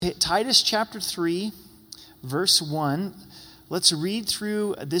Titus chapter 3, verse 1. Let's read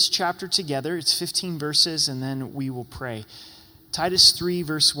through this chapter together. It's 15 verses, and then we will pray. Titus 3,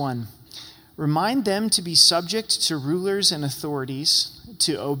 verse 1. Remind them to be subject to rulers and authorities,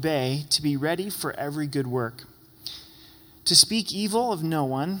 to obey, to be ready for every good work, to speak evil of no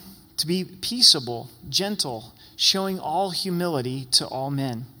one, to be peaceable, gentle, showing all humility to all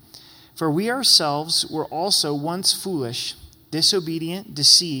men. For we ourselves were also once foolish, disobedient,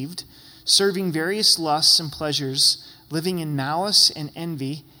 deceived, serving various lusts and pleasures, living in malice and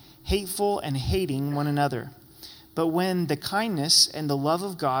envy, hateful and hating one another. But when the kindness and the love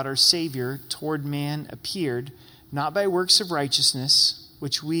of God our Savior toward man appeared, not by works of righteousness,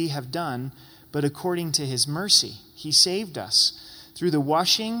 which we have done, but according to his mercy, he saved us through the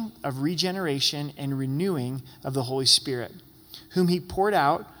washing of regeneration and renewing of the Holy Spirit, whom he poured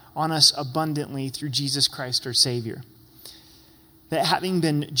out on us abundantly through Jesus Christ our Savior, that having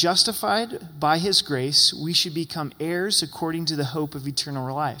been justified by his grace, we should become heirs according to the hope of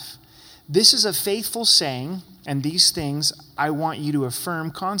eternal life. This is a faithful saying, and these things I want you to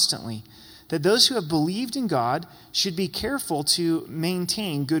affirm constantly, that those who have believed in God should be careful to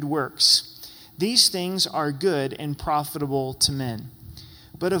maintain good works. These things are good and profitable to men.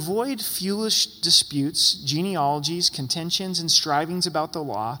 But avoid foolish disputes, genealogies, contentions, and strivings about the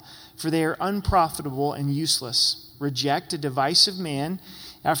law, for they are unprofitable and useless. Reject a divisive man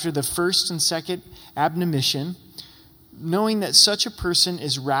after the first and second admonition, knowing that such a person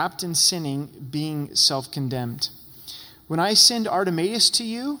is wrapped in sinning, being self-condemned. When I send Artemas to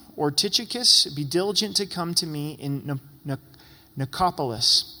you, or Tychicus, be diligent to come to me in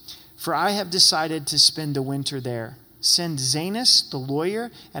Nicopolis, for I have decided to spend the winter there. Send Zenas, the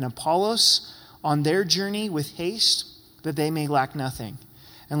lawyer, and Apollos on their journey with haste, that they may lack nothing.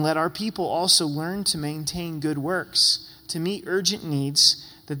 And let our people also learn to maintain good works, to meet urgent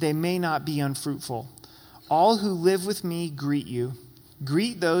needs, that they may not be unfruitful. All who live with me greet you.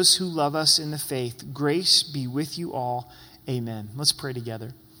 Greet those who love us in the faith. Grace be with you all. Amen. Let's pray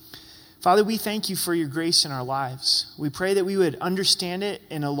together. Father, we thank you for your grace in our lives. We pray that we would understand it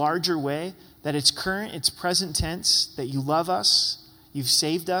in a larger way, that it's current, it's present tense, that you love us, you've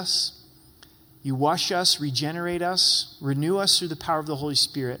saved us, you wash us, regenerate us, renew us through the power of the Holy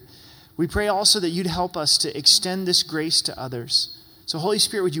Spirit. We pray also that you'd help us to extend this grace to others. So Holy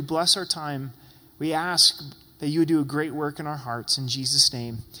Spirit, would you bless our time? We ask that you would do a great work in our hearts. In Jesus'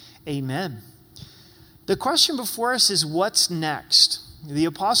 name, amen. The question before us is, what's next? The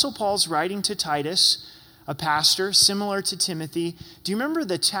Apostle Paul's writing to Titus, a pastor similar to Timothy. Do you remember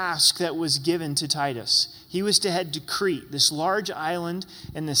the task that was given to Titus? He was to head to Crete, this large island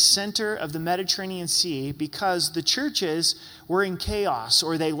in the center of the Mediterranean Sea, because the churches were in chaos,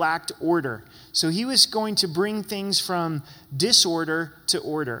 or they lacked order. So he was going to bring things from disorder to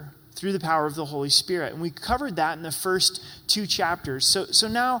order through the power of the Holy Spirit. And we covered that in the first two chapters. So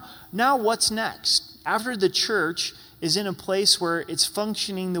now what's next? After the church is in a place where it's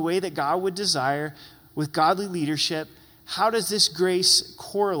functioning the way that God would desire, with godly leadership, how does this grace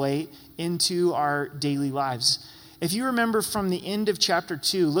correlate into our daily lives? If you remember from the end of chapter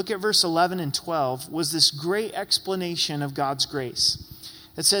 2, look at verse 11 and 12, was this great explanation of God's grace.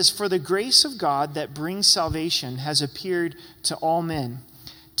 It says, "For the grace of God that brings salvation has appeared to all men,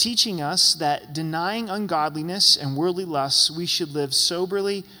 teaching us that denying ungodliness and worldly lusts, we should live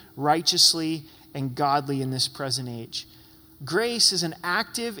soberly, righteously, and godly in this present age." Grace is an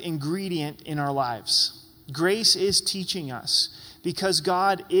active ingredient in our lives. Grace is teaching us because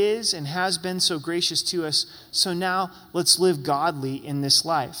God is and has been so gracious to us. So now let's live godly in this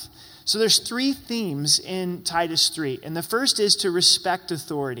life. So there's three themes in Titus 3. And the first is to respect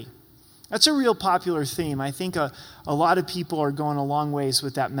authority. That's a real popular theme. I think a lot of people are going a long ways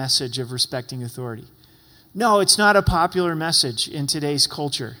with that message of respecting authority. No, it's not a popular message in today's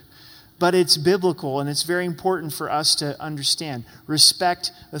culture. But it's biblical, and it's very important for us to understand.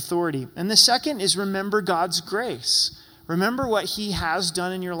 Respect authority. And the second is remember God's grace. Remember what he has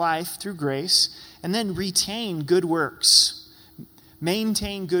done in your life through grace, and then retain good works.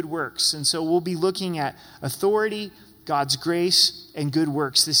 Maintain good works. And so we'll be looking at authority, God's grace, and good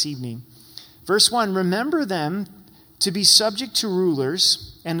works this evening. Verse 1, remember them to be subject to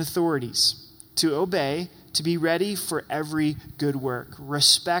rulers and authorities, to obey, to be ready for every good work.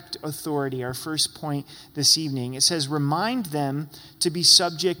 Respect authority, our first point this evening. It says, remind them to be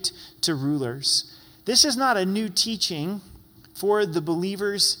subject to rulers. This is not a new teaching for the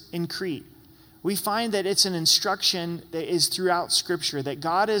believers in Crete. We find that it's an instruction that is throughout Scripture, that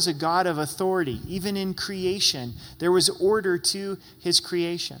God is a God of authority. Even in creation, there was order to his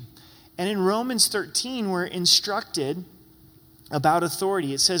creation. And in Romans 13, we're instructed about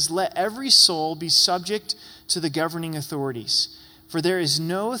authority. It says, "Let every soul be subject to the governing authorities, for there is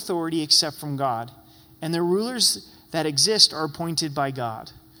no authority except from God, and the rulers that exist are appointed by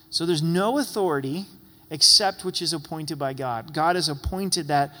God." So there's no authority except which is appointed by God. God has appointed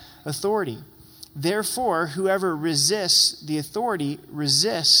that authority. Therefore, whoever resists the authority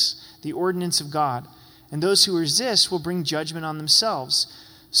resists the ordinance of God, and those who resist will bring judgment on themselves.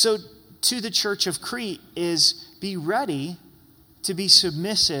 So to the church of Crete is, be ready to be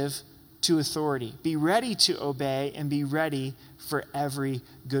submissive to authority. Be ready to obey and be ready for every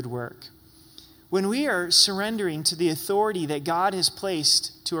good work. When we are surrendering to the authority that God has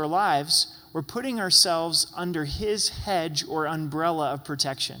placed to our lives, we're putting ourselves under his hedge or umbrella of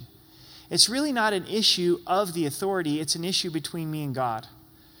protection. It's really not an issue of the authority, it's an issue between me and God.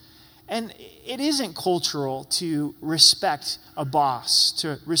 And it isn't cultural to respect a boss,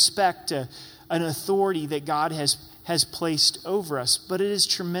 to respect an authority that God has placed over us, but it is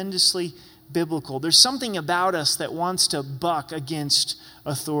tremendously biblical. There's something about us that wants to buck against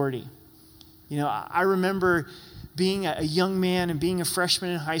authority. You know, I remember being a young man and being a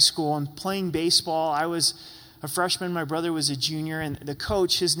freshman in high school and playing baseball. I was a freshman, my brother was a junior, and the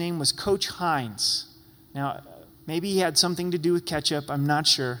coach, his name was Coach Hines. Now, maybe he had something to do with ketchup, I'm not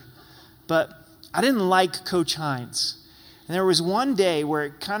sure. But I didn't like Coach Hines. And there was one day where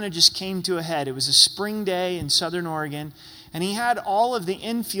it kind of just came to a head. It was a spring day in Southern Oregon, and he had all of the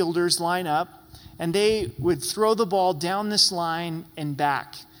infielders line up, and they would throw the ball down this line and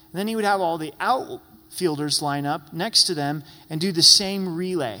back. And then he would have all the outfielders line up next to them and do the same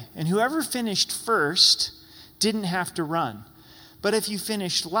relay. And whoever finished first didn't have to run. But if you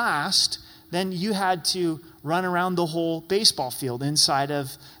finished last, then you had to run around the whole baseball field inside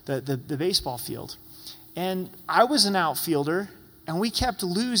of the baseball field. And I was an outfielder, and we kept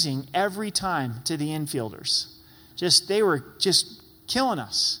losing every time to the infielders. They were just killing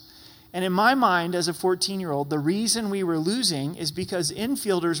us. And in my mind, as a 14-year-old, the reason we were losing is because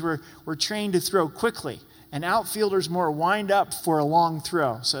infielders were trained to throw quickly, and outfielders more wind up for a long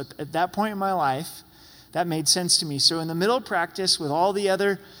throw. So at that point in my life, that made sense to me. So in the middle of practice with all the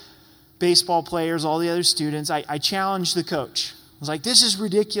other baseball players, all the other students, I challenged the coach. I was like, this is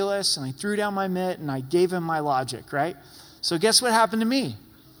ridiculous, and I threw down my mitt, and I gave him my logic, right? So guess what happened to me?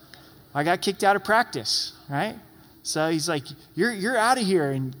 I got kicked out of practice, right? So he's like, you're out of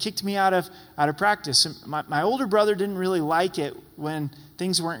here, and kicked me out of practice. And my older brother didn't really like it when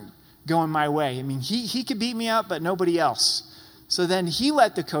things weren't going my way. I mean, he could beat me up, but nobody else. So then he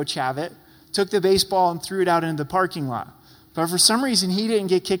let the coach have it, took the baseball and threw it out into the parking lot. But for some reason, he didn't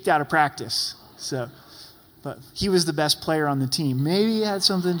get kicked out of practice. But he was the best player on the team. Maybe it had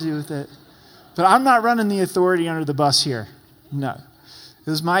something to do with it. But I'm not running the authority under the bus here. No. It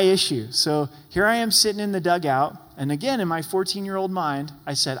was my issue. So here I am sitting in the dugout. And again, in my 14-year-old mind,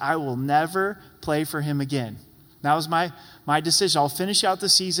 I said, I will never play for him again. That was my decision. I'll finish out the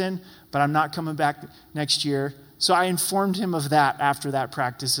season, but I'm not coming back next year. So I informed him of that after that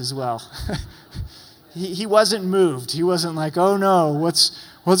practice as well. He wasn't moved. He wasn't like, oh no, what's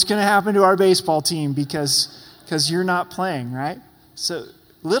going to happen to our baseball team because you're not playing, right? So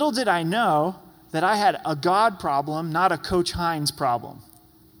little did I know that I had a God problem, not a Coach Hines problem.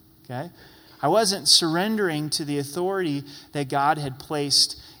 Okay? I wasn't surrendering to the authority that God had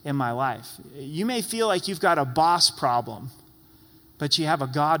placed in my life. You may feel like you've got a boss problem, but you have a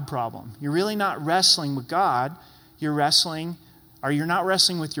God problem. You're really not wrestling with God. You're not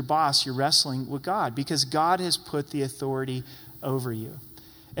wrestling with your boss, you're wrestling with God because God has put the authority over you.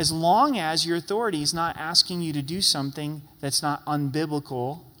 As long as your authority is not asking you to do something that's not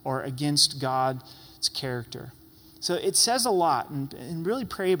unbiblical or against God's character. So it says a lot, and really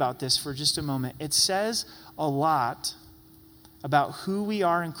pray about this for just a moment. It says a lot about who we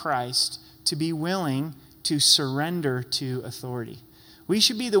are in Christ to be willing to surrender to authority. We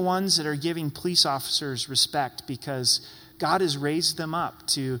should be the ones that are giving police officers respect because God has raised them up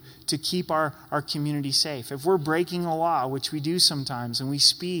to keep our community safe. If we're breaking a law, which we do sometimes, and we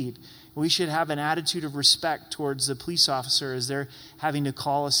speed, we should have an attitude of respect towards the police officer as they're having to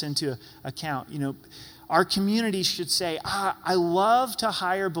call us into account. You know, our community should say, I love to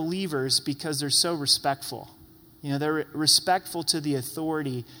hire believers because they're so respectful. You know, they're respectful to the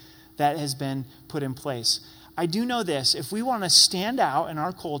authority that has been put in place. I do know this, if we want to stand out in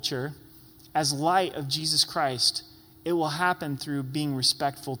our culture as light of Jesus Christ, it will happen through being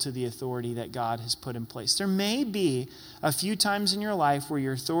respectful to the authority that God has put in place. There may be a few times in your life where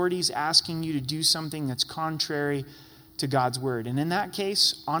your authority is asking you to do something that's contrary to God's word. And in that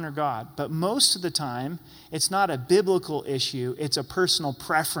case, honor God. But most of the time, it's not a biblical issue, it's a personal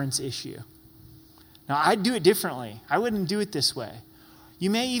preference issue. Now, I'd do it differently. I wouldn't do it this way. You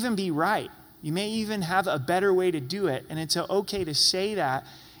may even be right. You may even have a better way to do it, and it's okay to say that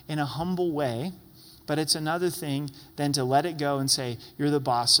in a humble way, but it's another thing than to let it go and say, you're the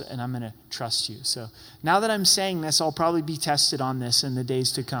boss and I'm going to trust you. So now that I'm saying this, I'll probably be tested on this in the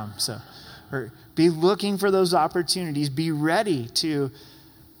days to come. So be looking for those opportunities. Be ready to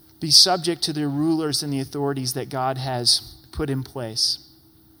be subject to the rulers and the authorities that God has put in place.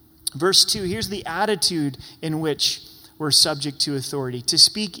 Verse 2, here's the attitude in which we're subject to authority. To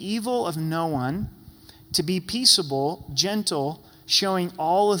speak evil of no one, to be peaceable, gentle, showing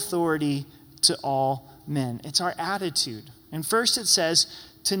all authority to all men. It's our attitude. And first it says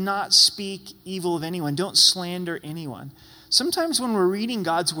to not speak evil of anyone. Don't slander anyone. Sometimes when we're reading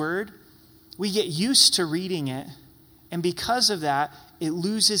God's word, we get used to reading it, and because of that, it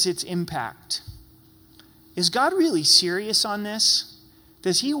loses its impact. Is God really serious on this?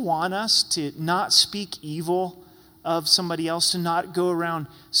 Does he want us to not speak evil of somebody else, to not go around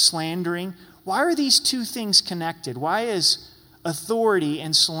slandering? Why are these two things connected? Why is authority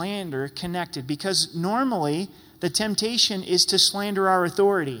and slander connected? Because normally the temptation is to slander our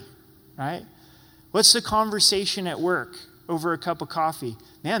authority, right? What's the conversation at work over a cup of coffee?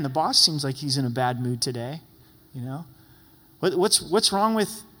 Man, the boss seems like he's in a bad mood today. You know, what's wrong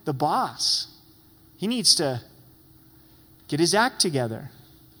with the boss? He needs to get his act together,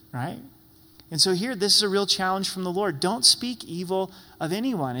 right? And so here, this is a real challenge from the Lord. Don't speak evil of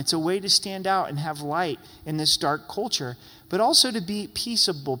anyone. It's a way to stand out and have light in this dark culture, but also to be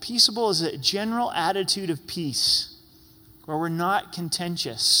peaceable. Peaceable is a general attitude of peace, where we're not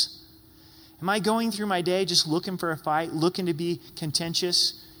contentious. Am I going through my day just looking for a fight, looking to be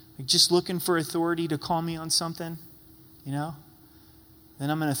contentious, like just looking for authority to call me on something? You know? Then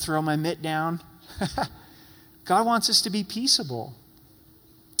I'm going to throw my mitt down. God wants us to be peaceable.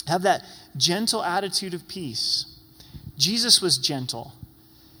 Have that gentle attitude of peace. Jesus was gentle.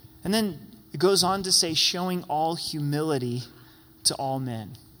 And then it goes on to say, showing all humility to all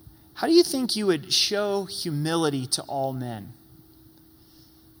men. How do you think you would show humility to all men?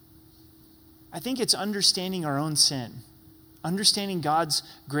 I think it's understanding our own sin, understanding God's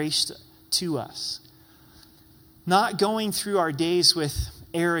grace to us. Not going through our days with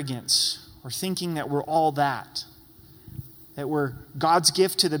arrogance or thinking that we're all that we're God's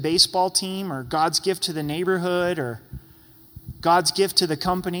gift to the baseball team, or God's gift to the neighborhood, or God's gift to the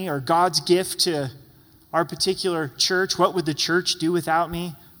company, or God's gift to our particular church. What would the church do without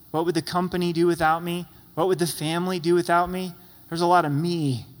me? What would the company do without me? What would the family do without me? There's a lot of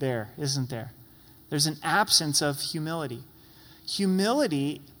me there, isn't there? There's an absence of humility.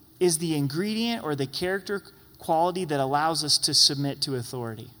 Humility is the ingredient or the character quality that allows us to submit to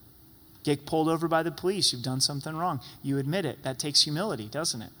authority. Get pulled over by the police. You've done something wrong. You admit it. That takes humility,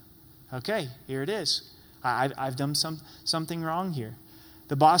 doesn't it? Okay, here it is. I've done something wrong here.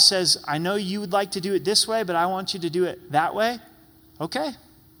 The boss says, I know you would like to do it this way, but I want you to do it that way. Okay,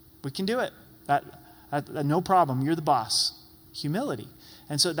 we can do it. No problem. You're the boss. Humility.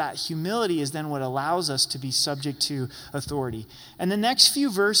 And so that humility is then what allows us to be subject to authority. And the next few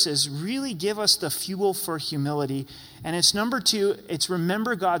verses really give us the fuel for humility. And it's number 2, it's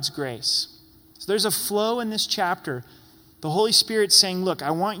remember God's grace. So there's a flow in this chapter. The Holy Spirit saying, look,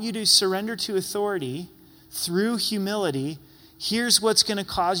 I want you to surrender to authority through humility. Here's what's going to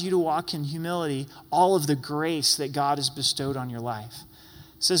cause you to walk in humility, all of the grace that God has bestowed on your life.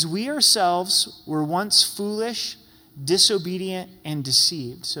 It says, we ourselves were once foolish, disobedient, and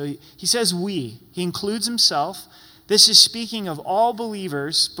deceived. So he says we. He includes himself. This is speaking of all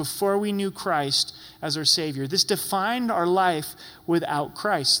believers before we knew Christ as our Savior. This defined our life without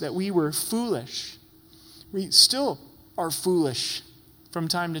Christ, that we were foolish. We still are foolish from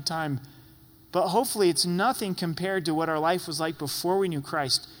time to time, but hopefully it's nothing compared to what our life was like before we knew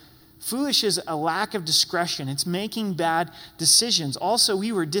Christ. Foolish is a lack of discretion. It's making bad decisions. Also,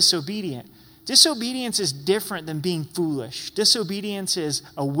 we were disobedient. Disobedience is different than being foolish. Disobedience is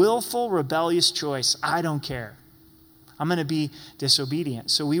a willful, rebellious choice. I don't care. I'm going to be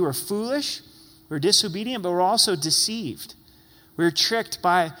disobedient. So we were foolish, we were disobedient, but we're also deceived. We were tricked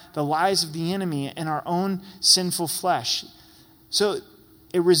by the lies of the enemy and our own sinful flesh. So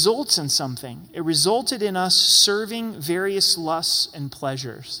it results in something. It resulted in us serving various lusts and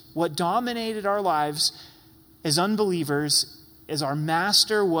pleasures. What dominated our lives as unbelievers is our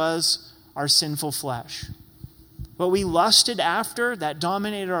master was our sinful flesh. What we lusted after, that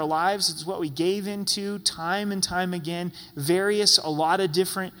dominated our lives, it's what we gave into time and time again, a lot of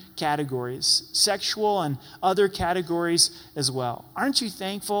different categories, sexual and other categories as well. Aren't you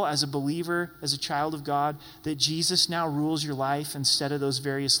thankful as a believer, as a child of God, that Jesus now rules your life instead of those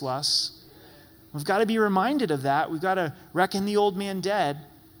various lusts? We've got to be reminded of that. We've got to reckon the old man dead.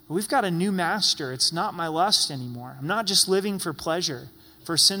 We've got a new master. It's not my lust anymore. I'm not just living for pleasure,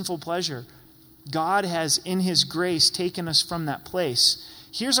 for sinful pleasure. God has, in his grace, taken us from that place.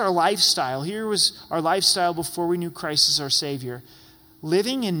 Here's our lifestyle. Here was our lifestyle before we knew Christ as our Savior.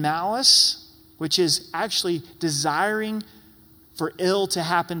 Living in malice, which is actually desiring for ill to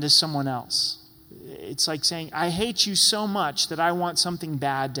happen to someone else. It's like saying, I hate you so much that I want something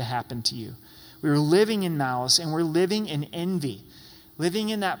bad to happen to you. We were living in malice, and we're living in envy. Living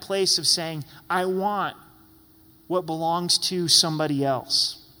in that place of saying, I want what belongs to somebody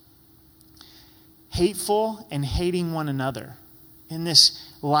else. Hateful and hating one another in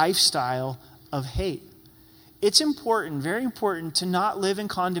this lifestyle of hate. It's important, very important, to not live in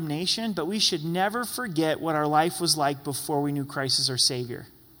condemnation, but we should never forget what our life was like before we knew Christ as our Savior.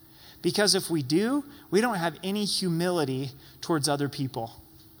 Because if we do, we don't have any humility towards other people.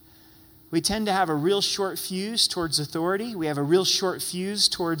 We tend to have a real short fuse towards authority. We have a real short fuse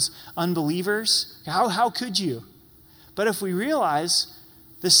towards unbelievers. How could you? But if we realize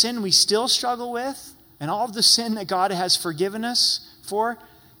the sin we still struggle with and all of the sin that God has forgiven us for,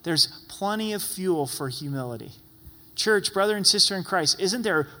 there's plenty of fuel for humility. Church, brother and sister in Christ, isn't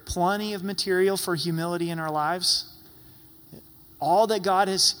there plenty of material for humility in our lives? All that God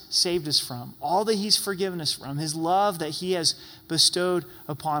has saved us from, all that he's forgiven us from, his love that he has bestowed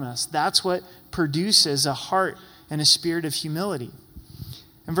upon us. That's what produces a heart and a spirit of humility.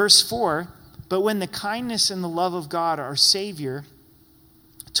 In verse 4, but when the kindness and the love of God, our Savior,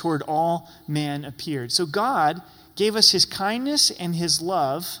 toward all man appeared. So God gave us his kindness and his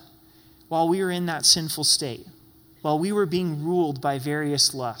love while we were in that sinful state, while we were being ruled by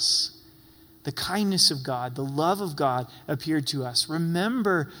various lusts. The kindness of God, the love of God appeared to us.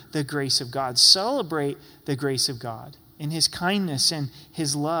 Remember the grace of God. Celebrate the grace of God in his kindness and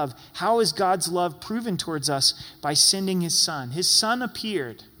his love. How is God's love proven towards us? By sending his Son. His Son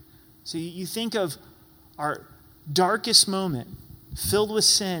appeared. So you think of our darkest moment, filled with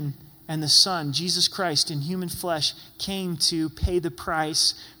sin, and the Son, Jesus Christ in human flesh, came to pay the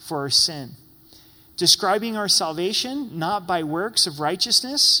price for our sin. Describing our salvation, not by works of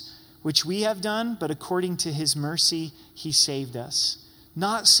righteousness, which we have done, but according to his mercy, he saved us.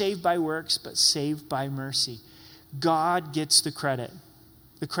 Not saved by works, but saved by mercy. God gets the credit.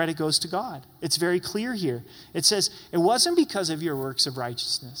 The credit goes to God. It's very clear here. It says, it wasn't because of your works of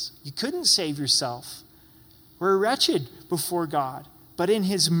righteousness. You couldn't save yourself. We're wretched before God. But in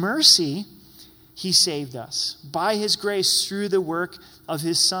his mercy, he saved us. By his grace, through the work of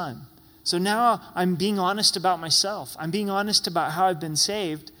his Son. So now I'm being honest about myself. I'm being honest about how I've been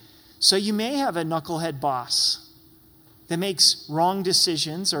saved. So you may have a knucklehead boss that makes wrong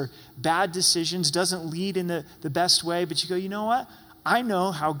decisions or bad decisions, doesn't lead in the best way, but you go, you know what? I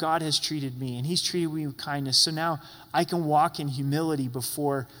know how God has treated me, and he's treated me with kindness, so now I can walk in humility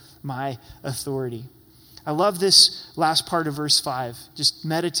before my authority. I love this last part of verse 5. Just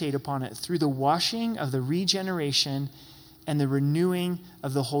meditate upon it. Through the washing of the regeneration and the renewing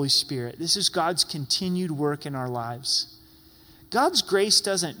of the Holy Spirit. This is God's continued work in our lives. God's grace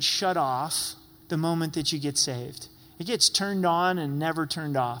doesn't shut off the moment that you get saved. It gets turned on and never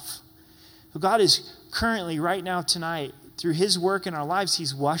turned off. But God is currently, right now, tonight, through his work in our lives,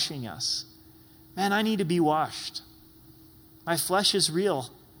 he's washing us. Man, I need to be washed. My flesh is real.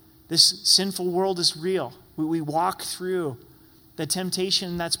 This sinful world is real. We walk through the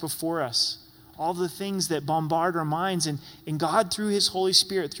temptation that's before us. All the things that bombard our minds. And God, through his Holy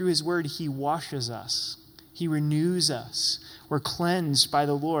Spirit, through his word, he washes us. He renews us. We're cleansed by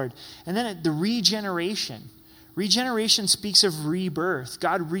the Lord. And then the regeneration. Regeneration speaks of rebirth.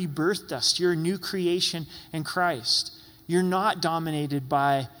 God rebirthed us. You're a new creation in Christ. You're not dominated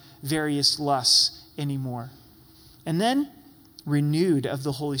by various lusts anymore. And then renewed of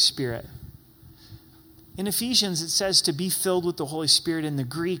the Holy Spirit. In Ephesians, it says to be filled with the Holy Spirit. In the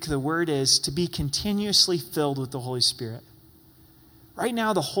Greek, the word is to be continuously filled with the Holy Spirit. Right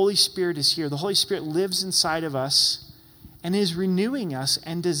now, the Holy Spirit is here. The Holy Spirit lives inside of us and is renewing us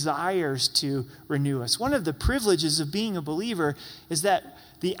and desires to renew us. One of the privileges of being a believer is that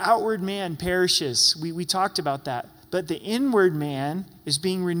the outward man perishes. We talked about that. But the inward man is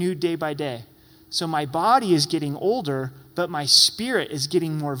being renewed day by day. So my body is getting older, but my spirit is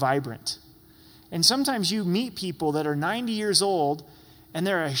getting more vibrant. And sometimes you meet people that are 90 years old, and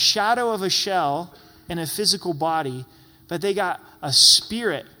they're a shadow of a shell in a physical body, but they got a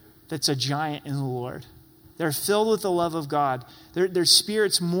spirit that's a giant in the Lord. They're filled with the love of God. Their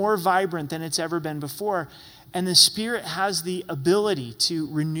spirit's more vibrant than it's ever been before. And the Spirit has the ability to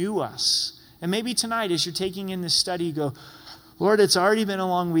renew us. And maybe tonight, as you're taking in this study, you go, Lord, it's already been a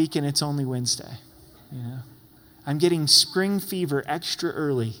long week and it's only Wednesday. I'm getting spring fever extra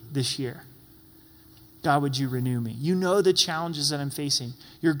early this year. God, would you renew me? You know the challenges that I'm facing.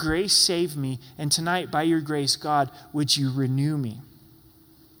 Your grace saved me, and tonight, by your grace, God, would you renew me?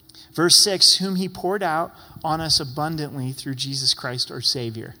 Verse 6, whom he poured out on us abundantly through Jesus Christ our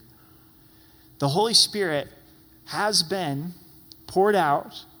Savior. The Holy Spirit has been poured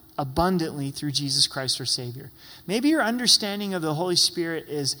out abundantly through Jesus Christ our Savior. Maybe your understanding of the Holy Spirit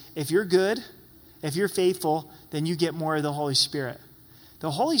is if you're good, if you're faithful, then you get more of the Holy Spirit.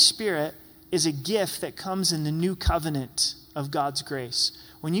 The Holy Spirit is a gift that comes in the new covenant of God's grace.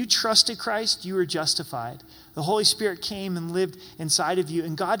 When you trusted Christ, you were justified. The Holy Spirit came and lived inside of you,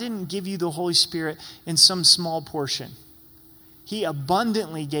 and God didn't give you the Holy Spirit in some small portion. He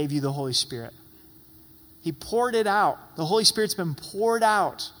abundantly gave you the Holy Spirit. He poured it out. The Holy Spirit's been poured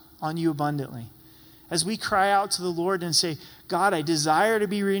out on you abundantly. As we cry out to the Lord and say, God, I desire to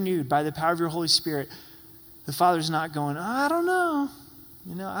be renewed by the power of your Holy Spirit, the Father's not going, I don't know.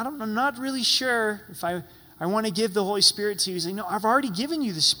 I'm not really sure if I want to give the Holy Spirit to you. He's like, no, I've already given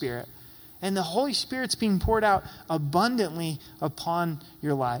you the Spirit. And the Holy Spirit's being poured out abundantly upon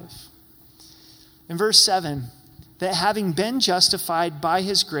your life. In verse 7, that having been justified by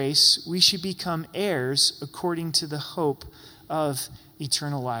his grace, we should become heirs according to the hope of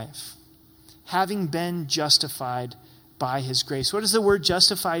eternal life. Having been justified by his grace. What does the word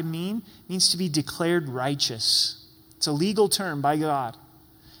justified mean? It means to be declared righteous. It's a legal term by God.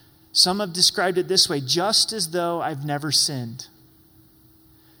 Some have described it this way, just as though I've never sinned.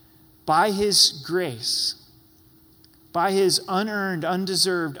 By his grace, by his unearned,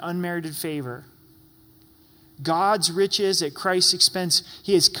 undeserved, unmerited favor, God's riches at Christ's expense,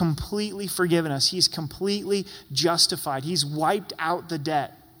 he has completely forgiven us. He's completely justified. He's wiped out the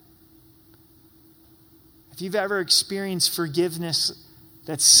debt. If you've ever experienced forgiveness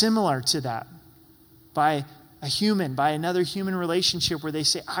that's similar to that by another human relationship where they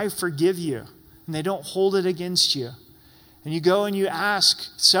say, I forgive you, and they don't hold it against you. And you go and you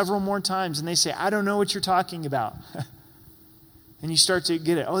ask several more times, and they say, I don't know what you're talking about. And you start to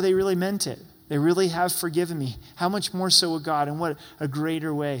get it. Oh, they really meant it. They really have forgiven me. How much more so with God, and what a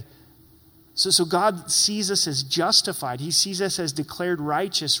greater way. So God sees us as justified. He sees us as declared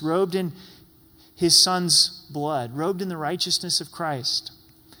righteous, robed in his Son's blood, robed in the righteousness of Christ.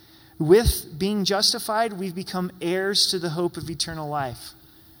 With being justified, we've become heirs to the hope of eternal life.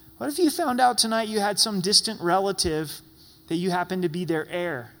 What if you found out tonight you had some distant relative that you happened to be their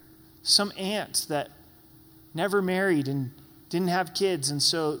heir? Some aunt that never married and didn't have kids, and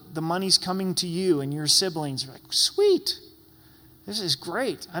so the money's coming to you and your siblings. You're like, sweet, this is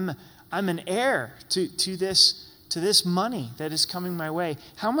great. I'm an heir to this money that is coming my way.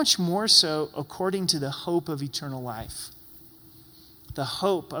 How much more so according to the hope of eternal life? The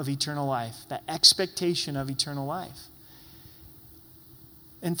hope of eternal life, the expectation of eternal life.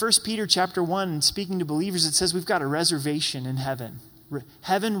 In 1 Peter chapter 1, speaking to believers, it says we've got a reservation in heaven.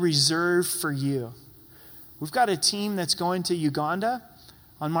 Heaven reserved for you. We've got a team that's going to Uganda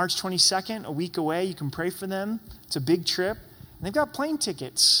on March 22nd, a week away. You can pray for them. It's a big trip. And they've got plane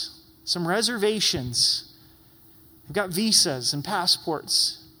tickets, some reservations. They've got visas and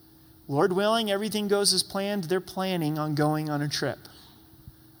passports. Lord willing, everything goes as planned. They're planning on going on a trip.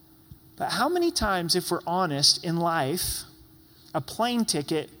 But how many times, if we're honest, in life, a plane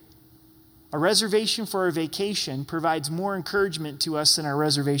ticket, a reservation for a vacation provides more encouragement to us than our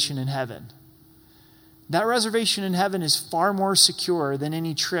reservation in heaven? That reservation in heaven is far more secure than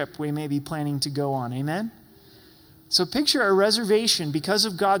any trip we may be planning to go on. Amen? So picture a reservation because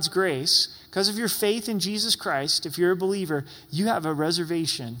of God's grace, because of your faith in Jesus Christ. If you're a believer, you have a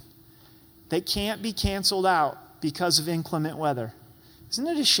reservation that can't be canceled out because of inclement weather. Isn't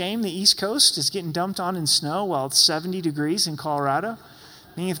it a shame the East Coast is getting dumped on in snow while it's 70 degrees in Colorado?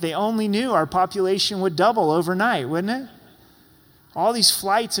 I mean, if they only knew, our population would double overnight, wouldn't it? All these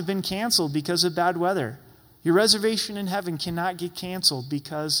flights have been canceled because of bad weather. Your reservation in heaven cannot get canceled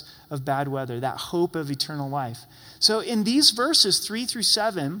because of bad weather, that hope of eternal life. So in these verses 3 through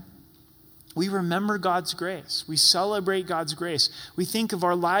 7, we remember God's grace. We celebrate God's grace. We think of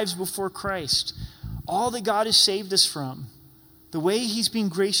our lives before Christ, all that God has saved us from, the way he's been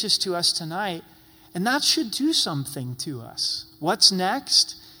gracious to us tonight, and that should do something to us. What's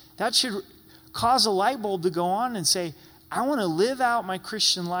next? That should cause a light bulb to go on and say, I want to live out my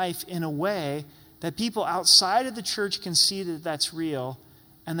Christian life in a way that people outside of the church can see that that's real,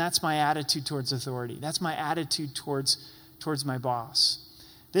 and that's my attitude towards authority. That's my attitude towards my boss.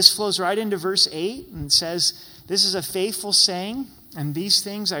 This flows right into verse 8 and says, this is a faithful saying, and these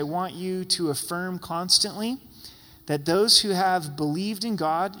things I want you to affirm constantly, that those who have believed in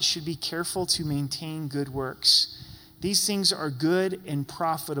God should be careful to maintain good works. These things are good and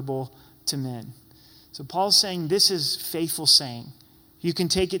profitable to men. So Paul's saying this is faithful saying. You can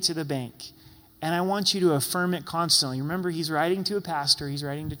take it to the bank. And I want you to affirm it constantly. Remember, he's writing to a pastor. He's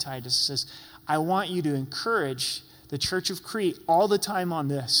writing to Titus. He says, I want you to encourage the church of Crete all the time on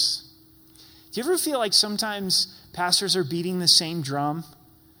this. Do you ever feel like sometimes pastors are beating the same drum?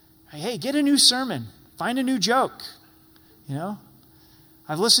 Hey, get a new sermon. Find a new joke. You know?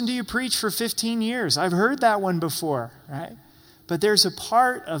 I've listened to you preach for 15 years. I've heard that one before, right? But there's a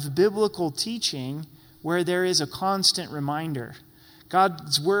part of biblical teaching where there is a constant reminder.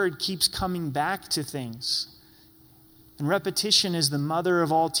 God's word keeps coming back to things. And repetition is the mother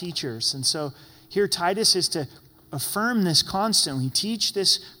of all teachers. And so here Titus is to affirm this constantly, teach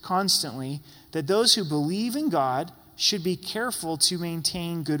this constantly, that those who believe in God should be careful to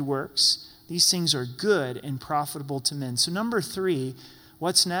maintain good works. These things are good and profitable to men. So number 3,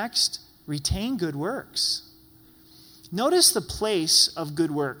 what's next? Retain good works. Notice the place of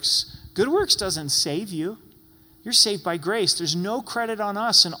good works. Good works doesn't save you. You're saved by grace. There's no credit on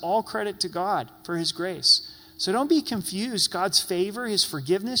us and all credit to God for his grace. So don't be confused. God's favor, his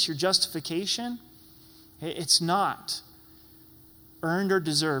forgiveness, your justification, it's not earned or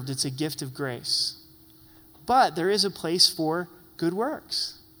deserved. It's a gift of grace. But there is a place for good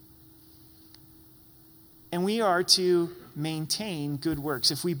works. And we are to maintain good works.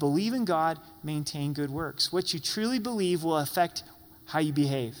 If we believe in God, maintain good works. What you truly believe will affect how you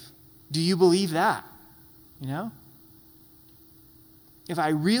behave. Do you believe that? You know? If I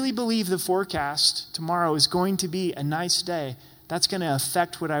really believe the forecast tomorrow is going to be a nice day, that's going to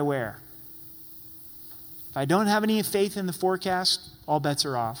affect what I wear. If I don't have any faith in the forecast, all bets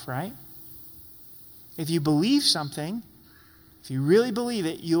are off, right? If you believe something, if you really believe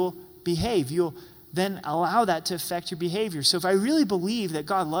it, you'll behave. You'll then allow that to affect your behavior. So if I really believe that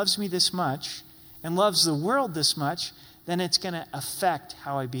God loves me this much and loves the world this much, then it's going to affect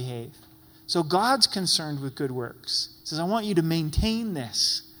how I behave. So God's concerned with good works. He says, I want you to maintain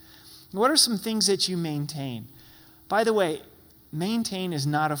this. What are some things that you maintain? By the way, maintain is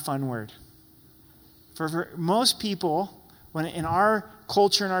not a fun word. For most people, when in our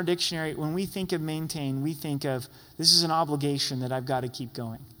culture, in our dictionary, when we think of maintain, we think of this is an obligation that I've got to keep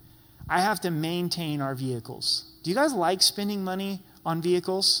going. I have to maintain our vehicles. Do you guys like spending money on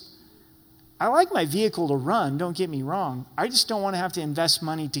vehicles? I like my vehicle to run, don't get me wrong. I just don't want to have to invest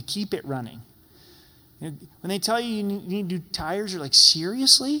money to keep it running. When they tell you you need new tires, you're like,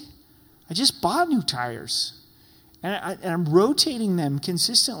 seriously? I just bought new tires. And I'm rotating them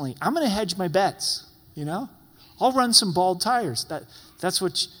consistently. I'm going to hedge my bets, you know? I'll run some bald tires. That's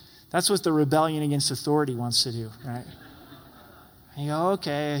what the rebellion against authority wants to do, right? And you go,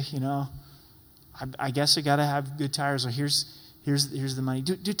 okay, you know, I guess I got to have good tires. Or here's the money.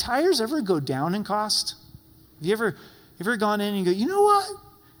 Do tires ever go down in cost? Have you ever gone in and go, you know what?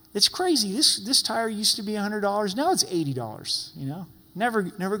 It's crazy. This tire used to be $100. Now it's $80, you know?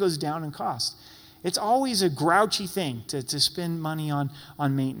 Never goes down in cost. It's always a grouchy thing to spend money on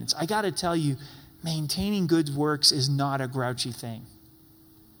maintenance. I got to tell you, maintaining good works is not a grouchy thing.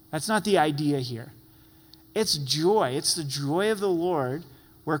 That's not the idea here. It's joy. It's the joy of the Lord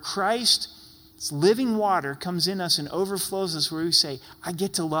where Christ's living water comes in us and overflows us, where we say, I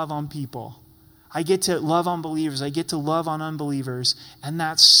get to love on people. I get to love on believers. I get to love on unbelievers. And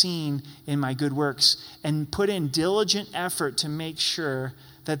that's seen in my good works. And put in diligent effort to make sure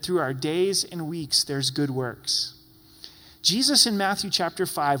that through our days and weeks, there's good works. Jesus in Matthew chapter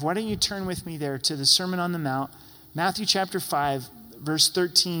 5, why don't you turn with me there to the Sermon on the Mount, Matthew chapter 5, verse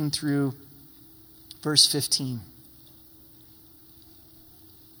 13 through verse 15.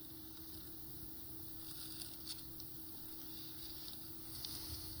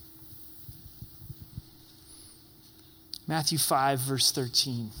 Matthew 5, verse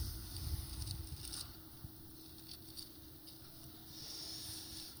 13.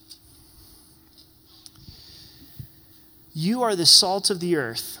 You are the salt of the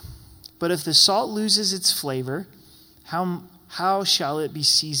earth, but if the salt loses its flavor, how shall it be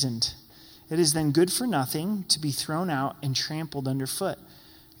seasoned? It is then good for nothing, to be thrown out and trampled underfoot.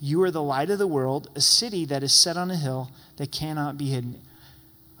 You are the light of the world, a city that is set on a hill that cannot be hidden.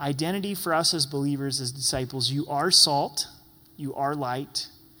 Identity for us as believers, as disciples, you are salt, you are light.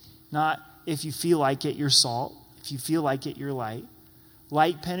 Not if you feel like it, you're salt. If you feel like it, you're light.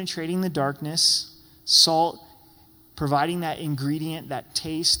 Light penetrating the darkness, salt providing that ingredient, that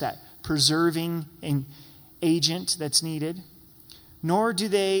taste, that preserving agent that's needed. Nor do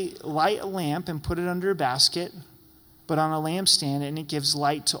they light a lamp and put it under a basket, but on a lampstand, and it gives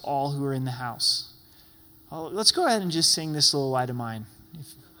light to all who are in the house. Oh, let's go ahead and just sing this little light of mine.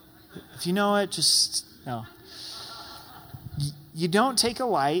 If you know it, just no. You don't take a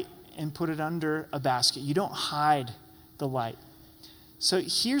light and put it under a basket. You don't hide the light. So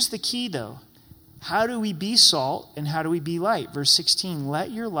here's the key, though. How do we be salt and how do we be light? Verse 16,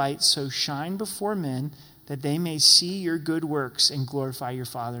 let your light so shine before men that they may see your good works and glorify your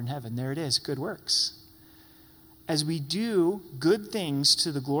Father in heaven. There it is, good works. As we do good things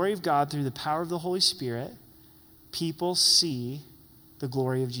to the glory of God through the power of the Holy Spirit, people see the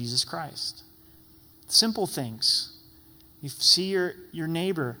glory of Jesus Christ. Simple things. You see your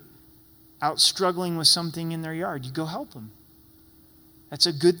neighbor out struggling with something in their yard, you go help them. That's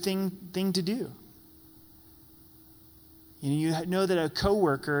a good thing to do. You know that a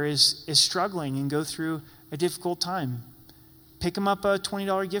coworker is struggling and go through a difficult time. Pick them up a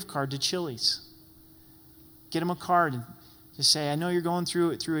 $20 gift card to Chili's. Get them a card and just say, I know you're going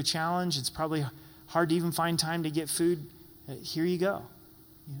through a challenge. It's probably hard to even find time to get food. Here you go.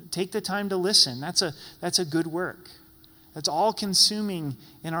 Take the time to listen. That's a good work. That's all consuming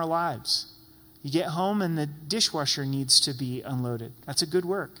in our lives. You get home and the dishwasher needs to be unloaded. That's a good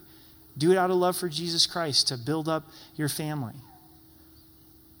work. Do it out of love for Jesus Christ to build up your family.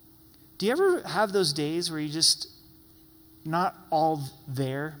 Do you ever have those days where you just not all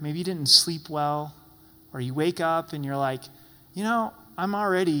there? Maybe you didn't sleep well, or you wake up and you're like, I'm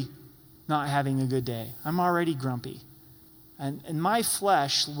already not having a good day. I'm already grumpy. And my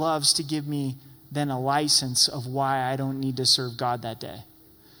flesh loves to give me then a license of why I don't need to serve God that day.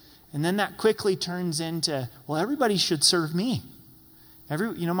 And then that quickly turns into, well, everybody should serve me.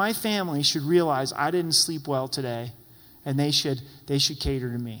 My family should realize I didn't sleep well today, and they should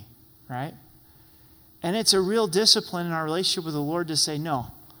cater to me, right? And it's a real discipline in our relationship with the Lord to say, no,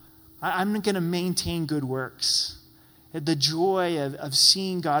 I'm going to maintain good works. The joy of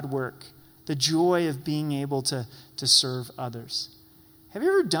seeing God work, the joy of being able to serve others. Have you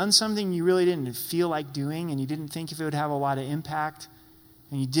ever done something you really didn't feel like doing and you didn't think if it would have a lot of impact,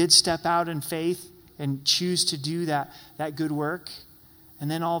 and you did step out in faith and choose to do that good work, and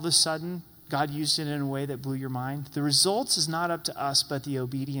then all of a sudden, God used it in a way that blew your mind? The results is not up to us, but the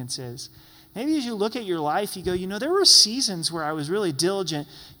obedience is. Maybe as you look at your life, you go, there were seasons where I was really diligent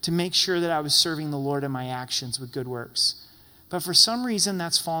to make sure that I was serving the Lord in my actions with good works. But for some reason,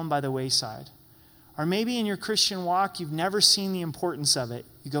 that's fallen by the wayside. Or maybe in your Christian walk, you've never seen the importance of it.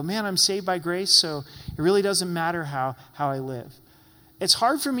 You go, man, I'm saved by grace, so it really doesn't matter how I live. It's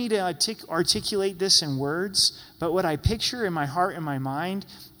hard for me to articulate this in words, but what I picture in my heart and my mind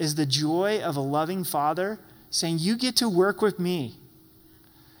is the joy of a loving Father saying, you get to work with me.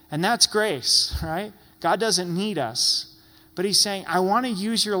 And that's grace, right? God doesn't need us, but he's saying, I want to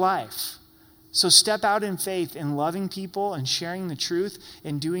use your life. So step out in faith in loving people and sharing the truth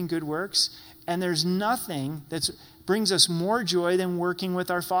and doing good works. And there's nothing that brings us more joy than working with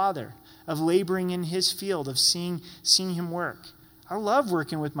our Father, of laboring in his field, of seeing him work. I love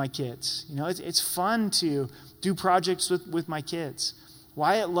working with my kids. It's fun to do projects with my kids.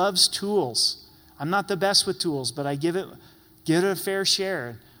 Wyatt loves tools. I'm not the best with tools, but I give it a fair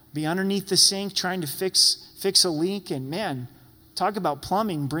share. Be underneath the sink trying to fix a leak, and man, talk about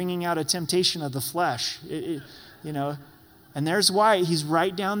plumbing, bringing out a temptation of the flesh. And there's Wyatt. He's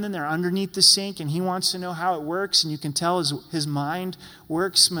right down in there underneath the sink, and he wants to know how it works, and you can tell his mind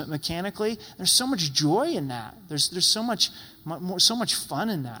works mechanically. There's so much joy in that. There's so much fun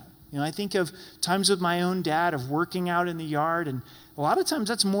in that. I think of times with my own dad of working out in the yard, and a lot of times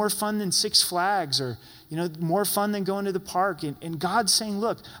that's more fun than Six Flags, or more fun than going to the park. And God's saying,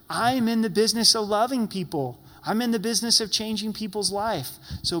 look, I'm in the business of loving people. I'm in the business of changing people's life.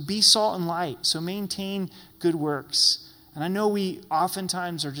 So be salt and light. So maintain good works. And I know we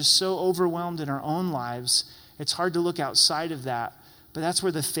oftentimes are just so overwhelmed in our own lives, it's hard to look outside of that, but that's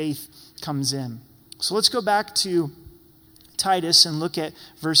where the faith comes in. So let's go back to Titus and look at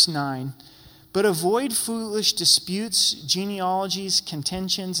verse 9. But avoid foolish disputes, genealogies,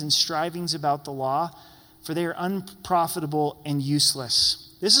 contentions, and strivings about the law, for they are unprofitable and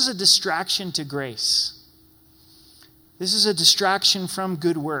useless. This is a distraction to grace. This is a distraction from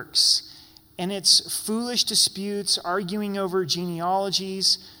good works. And it's foolish disputes, arguing over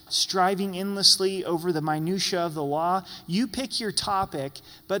genealogies, striving endlessly over the minutia of the law. You pick your topic,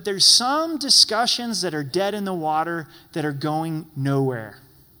 but there's some discussions that are dead in the water that are going nowhere.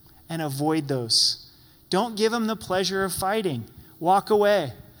 And avoid those. Don't give them the pleasure of fighting. Walk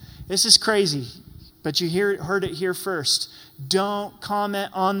away. This is crazy, but you heard it here first. Don't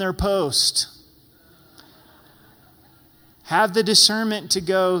comment on their post. Have the discernment to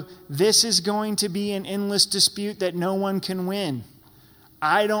go, this is going to be an endless dispute that no one can win.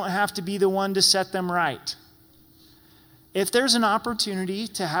 I don't have to be the one to set them right. If there's an opportunity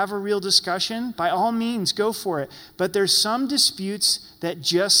to have a real discussion, by all means, go for it. But there's some disputes that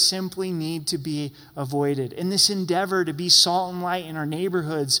just simply need to be avoided. In this endeavor to be salt and light in our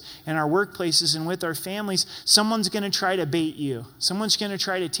neighborhoods and our workplaces and with our families, someone's going to try to bait you. Someone's going to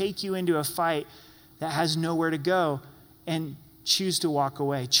try to take you into a fight that has nowhere to go, and choose to walk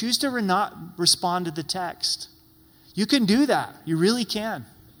away. Choose to not respond to the text. You can do that. You really can,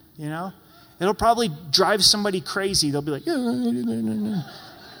 It'll probably drive somebody crazy. They'll be like,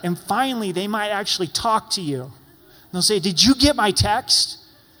 and finally, they might actually talk to you. They'll say, did you get my text?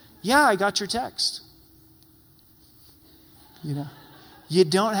 Yeah, I got your text. You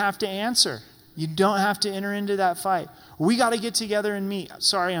don't have to answer. You don't have to enter into that fight. We got to get together and meet.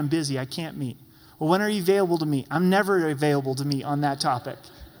 Sorry, I'm busy. I can't meet. Well, when are you available to meet? I'm never available to meet on that topic.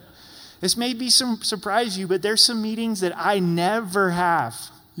 This may be surprise you, but there's some meetings that I never have,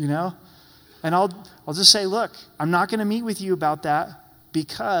 And I'll just say, look, I'm not going to meet with you about that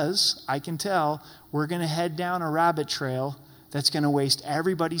because I can tell we're going to head down a rabbit trail that's going to waste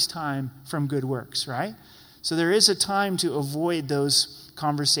everybody's time from good works, right? So there is a time to avoid those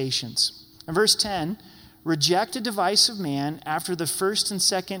conversations. In verse 10, reject a divisive man after the first and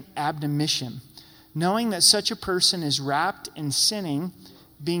second admonition, knowing that such a person is wrapped in sinning,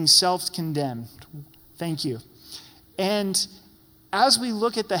 being self-condemned. Thank you. And as we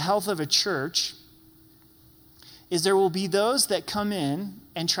look at the health of a church, is there will be those that come in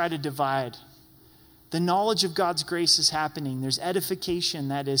and try to divide. The knowledge of God's grace is happening. There's edification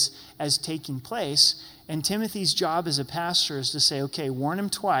that is taking place. And Timothy's job as a pastor is to say, okay, warn him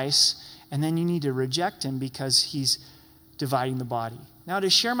twice, and then you need to reject him because he's dividing the body. Now, to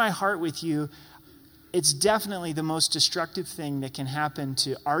share my heart with you, it's definitely the most destructive thing that can happen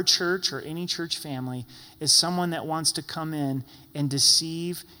to our church or any church family is someone that wants to come in and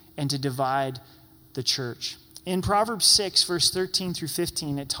deceive and to divide the church. In Proverbs 6, verse 13 through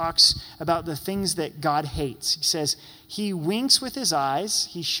 15, it talks about the things that God hates. He says, he winks with his eyes,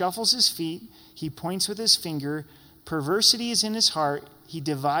 he shuffles his feet, he points with his finger, perversity is in his heart, he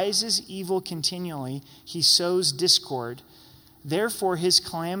devises evil continually, he sows discord. Therefore his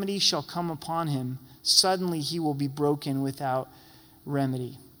calamity shall come upon him. Suddenly he will be broken without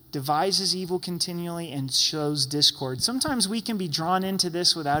remedy. Devises evil continually and shows discord. Sometimes we can be drawn into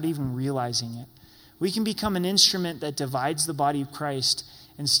this without even realizing it. We can become an instrument that divides the body of Christ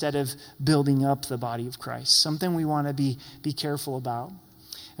instead of building up the body of Christ. Something we want to be careful about.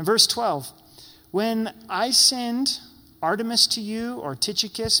 In verse 12, when I send Artemis to you or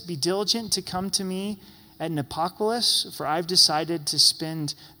Tychicus, be diligent to come to me at Neapolis, for I've decided to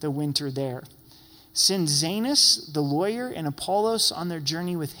spend the winter there. Send Zenas, the lawyer, and Apollos on their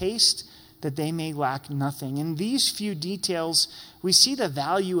journey with haste, that they may lack nothing. In these few details, we see the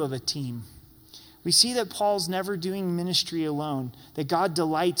value of a team. We see that Paul's never doing ministry alone, that God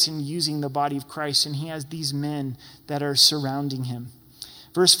delights in using the body of Christ, and he has these men that are surrounding him.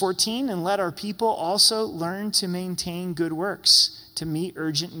 Verse 14, and let our people also learn to maintain good works, to meet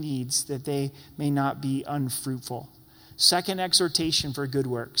urgent needs, that they may not be unfruitful. Second exhortation for good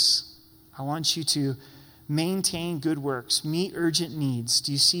works. I want you to maintain good works, meet urgent needs.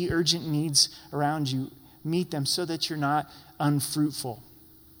 Do you see urgent needs around you? Meet them so that you're not unfruitful.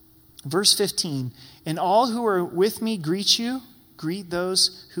 Verse 15, and all who are with me greet you. Greet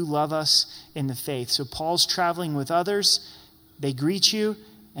those who love us in the faith. So Paul's traveling with others. They greet you,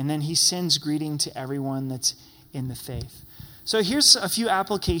 and then he sends greeting to everyone that's in the faith. So here's a few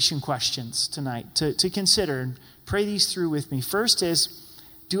application questions tonight to consider, and pray these through with me. First is,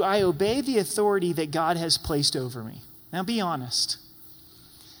 do I obey the authority that God has placed over me? Now be honest.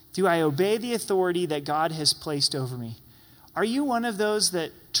 Do I obey the authority that God has placed over me? Are you one of those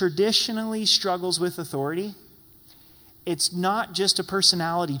that traditionally struggles with authority? It's not just a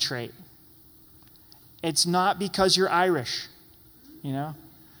personality trait. It's not because you're Irish.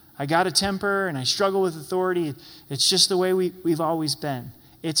 I got a temper and I struggle with authority. It's just the way we've always been.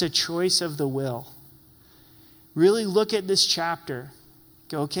 It's a choice of the will. Really look at this chapter.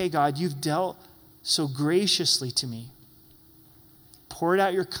 Go, okay, God, you've dealt so graciously to me. Poured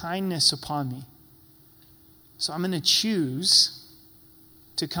out your kindness upon me. So I'm going to choose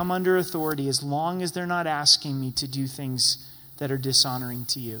to come under authority as long as they're not asking me to do things that are dishonoring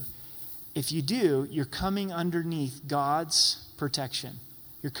to you. If you do, you're coming underneath God's protection.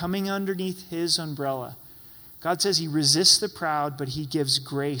 You're coming underneath his umbrella. God says he resists the proud, but he gives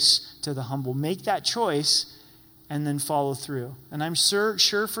grace to the humble. Make that choice and then follow through. And I'm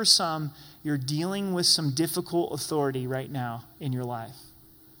sure for some, you're dealing with some difficult authority right now in your life.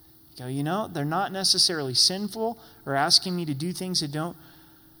 You go, they're not necessarily sinful or asking me to do things that don't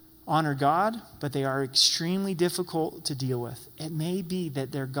honor God, but they are extremely difficult to deal with. It may be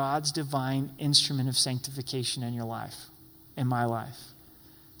that they're God's divine instrument of sanctification in your life, in my life.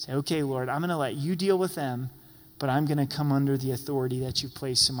 Say, okay, Lord, I'm going to let you deal with them, but I'm going to come under the authority that you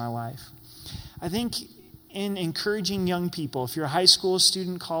place in my life. I think in encouraging young people, if you're a high school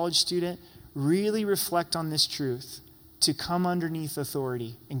student, college student, really reflect on this truth, to come underneath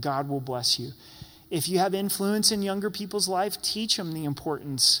authority, and God will bless you. If you have influence in younger people's life, teach them the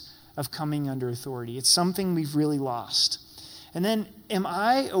importance of coming under authority. It's something we've really lost. And then, am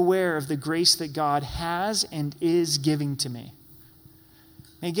I aware of the grace that God has and is giving to me?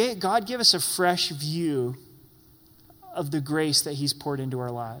 May God give us a fresh view of the grace that he's poured into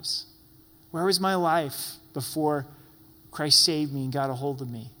our lives. Where was my life before Christ saved me and got a hold of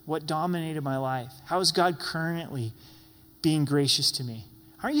me? What dominated my life? How is God currently being gracious to me?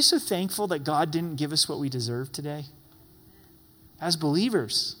 Aren't you so thankful that God didn't give us what we deserve today? As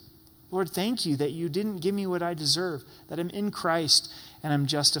believers, Lord, thank you that you didn't give me what I deserve, that I'm in Christ and I'm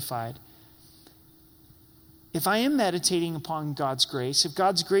justified. If I am meditating upon God's grace, if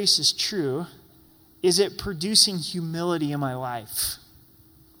God's grace is true, is it producing humility in my life?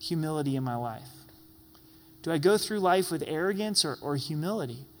 Humility in my life. Do I go through life with arrogance or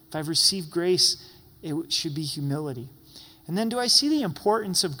humility? If I've received grace, it should be humility. And then do I see the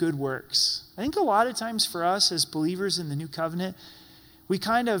importance of good works? I think a lot of times for us as believers in the new covenant, we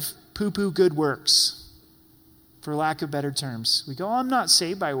kind of poo-poo good works, for lack of better terms. We go, I'm not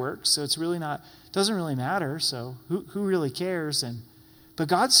saved by works, so it's really not, doesn't really matter, so who really cares? But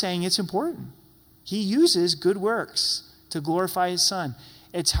God's saying it's important. He uses good works to glorify his Son.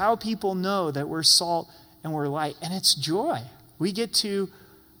 It's how people know that we're salt and we're light, and it's joy. We get to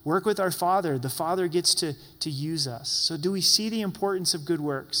work with our Father. The Father gets to use us. So do we see the importance of good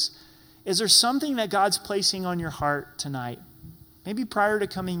works? Is there something that God's placing on your heart tonight? Maybe prior to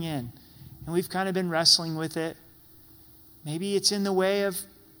coming in, and we've kind of been wrestling with it. Maybe it's in the way of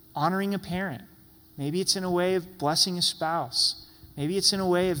honoring a parent. Maybe it's in a way of blessing a spouse. Maybe it's in a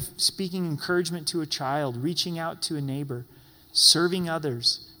way of speaking encouragement to a child, reaching out to a neighbor, serving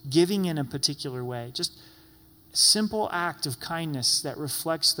others, giving in a particular way. Just a simple act of kindness that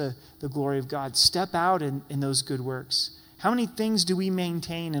reflects the glory of God. Step out in those good works. How many things do we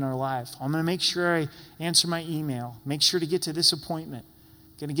maintain in our life? I'm going to make sure I answer my email. Make sure to get to this appointment.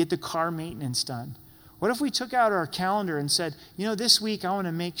 Going to get the car maintenance done. What if we took out our calendar and said, this week I want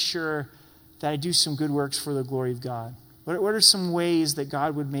to make sure that I do some good works for the glory of God? What are some ways that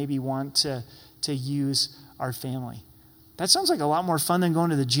God would maybe want to use our family? That sounds like a lot more fun than going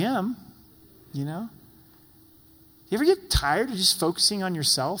to the gym, You ever get tired of just focusing on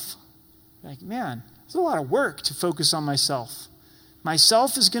yourself? Like, man, it's a lot of work to focus on myself.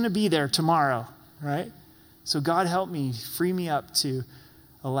 Myself is going to be there tomorrow, right? So God help me, free me up to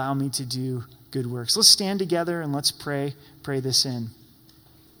allow me to do good works. Let's stand together and let's pray this in.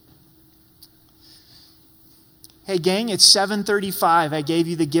 Hey gang, it's 7:35. I gave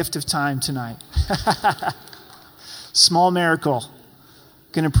you the gift of time tonight. Small miracle.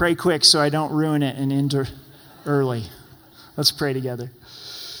 Going to pray quick so I don't ruin it and end early. Let's pray together.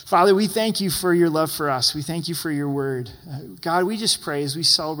 Father, we thank you for your love for us. We thank you for your word. God, we just pray as we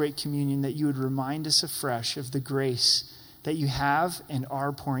celebrate communion that you would remind us afresh of the grace that you have and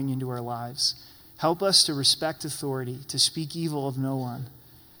are pouring into our lives. Help us to respect authority, to speak evil of no one.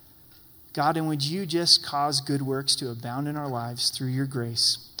 God, and would you just cause good works to abound in our lives through your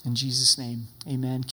grace? In Jesus' name, amen.